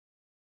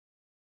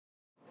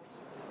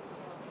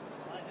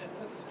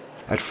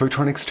At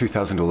Photronics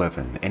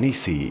 2011,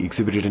 NEC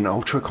exhibited an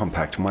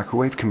ultra-compact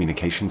microwave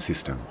communication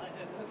system.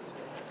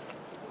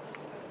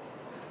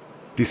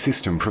 This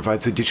system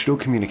provides a digital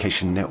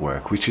communication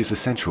network which is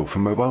essential for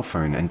mobile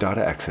phone and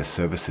data access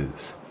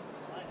services.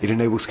 It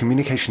enables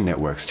communication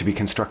networks to be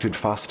constructed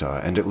faster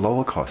and at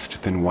lower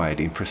cost than wired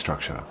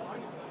infrastructure.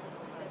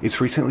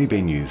 It's recently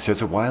been used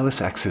as a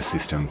wireless access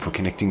system for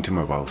connecting to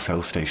mobile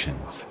cell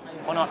stations.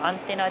 このアン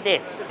テナ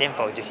で電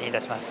波を受信いた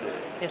します。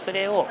で、そ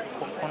れを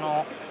こ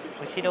の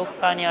後ろ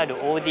側にある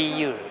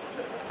ODU、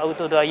アウ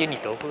トドアユニ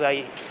ット屋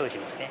外装置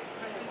ですね。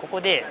ここ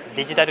で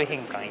デジタル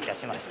変換いた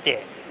しまし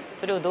て、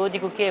それを同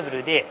軸ケーブ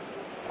ルで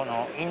こ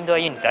のインドア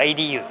ユニット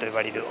IDU と呼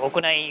ばれる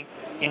屋内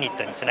ユニッ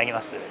トにつなぎま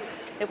す。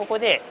で、ここ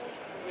で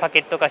パケ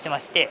ット化し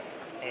まして、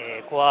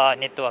コア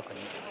ネットワーク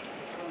に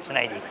つ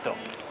ないでいくと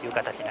いう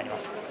形になりま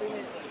す。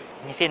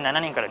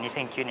2007年から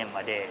2009年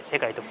まで世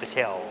界トップシ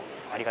ェアを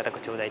ありがた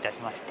く頂戴いたし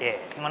まして、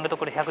今のと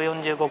ころ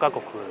145カ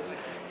国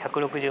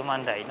160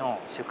万台の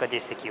出荷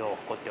実績を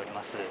誇っており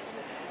ます。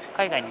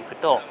海外に行く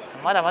と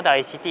まだまだ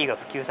ICT が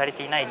普及され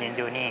ていない現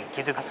状に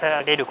気づか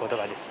されること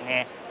がです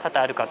ね多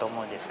々あるかと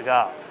思うんです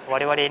が、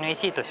我々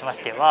NEC としまし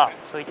ては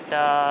そういっ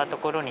たと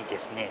ころにで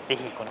すねぜ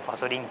ひこのパ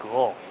ソリンク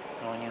を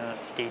納入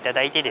していた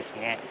だいてです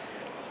ね、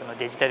その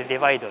デジタルデ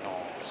バイドの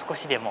少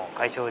しでも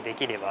解消で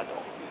きればと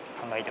考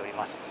えており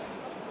ま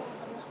す。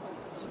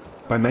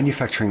By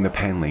manufacturing the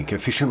pan link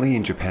efficiently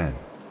in Japan,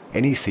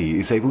 NEC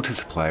is able to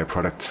supply a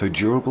product so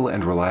durable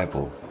and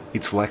reliable,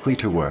 it's likely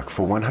to work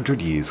for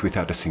 100 years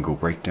without a single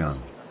breakdown.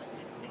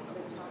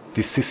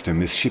 This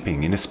system is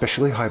shipping in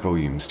especially high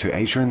volumes to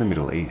Asia and the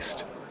Middle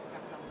East.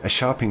 A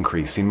sharp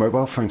increase in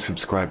mobile phone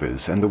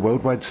subscribers and the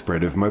worldwide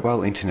spread of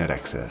mobile internet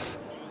access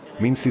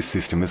means this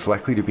system is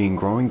likely to be in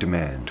growing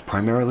demand,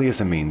 primarily as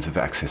a means of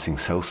accessing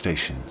cell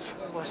stations.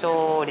 故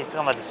障率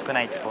がまず少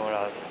ないところ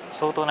は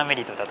相当なメ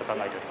リットだと考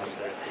えております。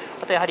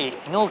あとやはり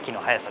納期の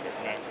速さです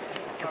ね。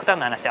極端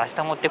な話、明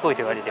日持ってこいと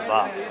言われれ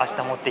ば明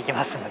日持っていき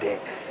ますので、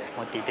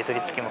持っていって取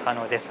り付けも可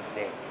能ですの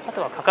で、あ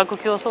とは価格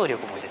競争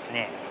力もです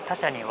ね、他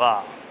社に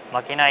は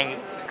負けない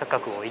価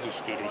格を維持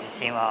している自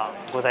信は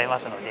ございま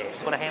すので、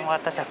ここら辺は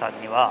他社さん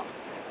には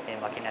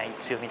負けない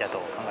強みだと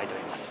考えてお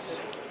ります。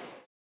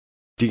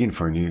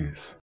DIGINFO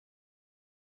News